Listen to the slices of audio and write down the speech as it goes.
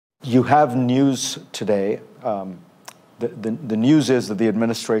You have news today. The news is that the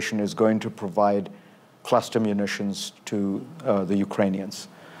administration is going to provide cluster munitions to the Ukrainians.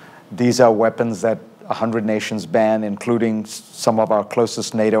 These are weapons that 100 nations ban, including some of our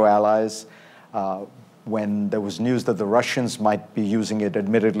closest NATO allies. When there was news that the Russians might be using it,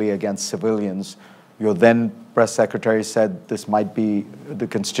 admittedly, against civilians, your then press secretary said this might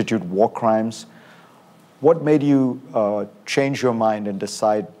constitute war crimes. What made you change your mind and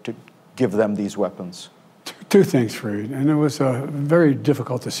decide to give them these weapons? Two things, Fareed, and it was a very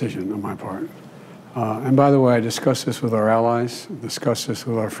difficult decision on my part. And by the way, I discussed this with our allies, discussed this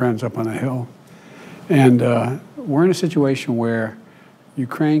with our friends up on the Hill. And we're in a situation where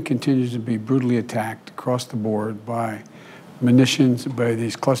Ukraine continues to be brutally attacked across the board by munitions, by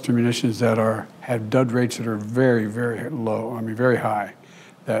these cluster munitions that have dud rates that are very, very low, very high,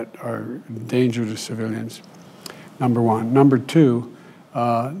 that are dangerous to civilians, number one. Number two,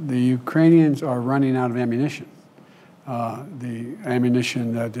 the Ukrainians are running out of ammunition. The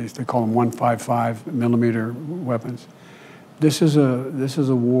ammunition that they call them 155 millimeter weapons. This is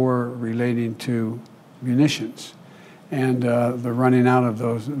a war relating to munitions, and they're running out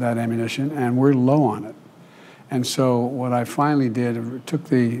of that ammunition, and we're low on it. And so what I finally did, took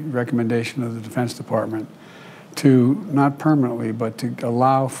the recommendation of the Defense Department to not permanently, but to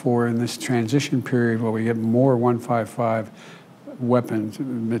allow for, in this transition period where we get more 155 weapons,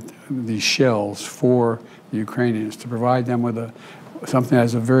 these shells for the Ukrainians, to provide them with something that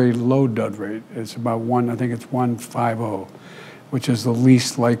has a very low dud rate. It's about I think it's 150, which is the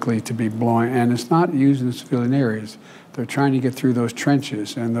least likely to be blowing, and it's not used in civilian areas. They're trying to get through those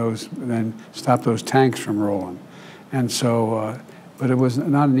trenches and then stop those tanks from rolling. And so, but it was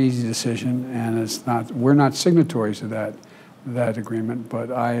not an easy decision, and we're not signatories to that agreement, but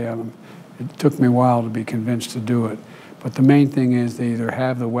it took me a while to be convinced to do it. But the main thing is they either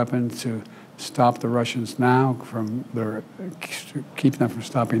have the weapons to stop the Russians now keep them from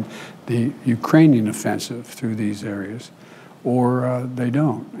stopping the Ukrainian offensive through these areas, or they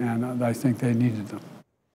don't, and I think they needed them.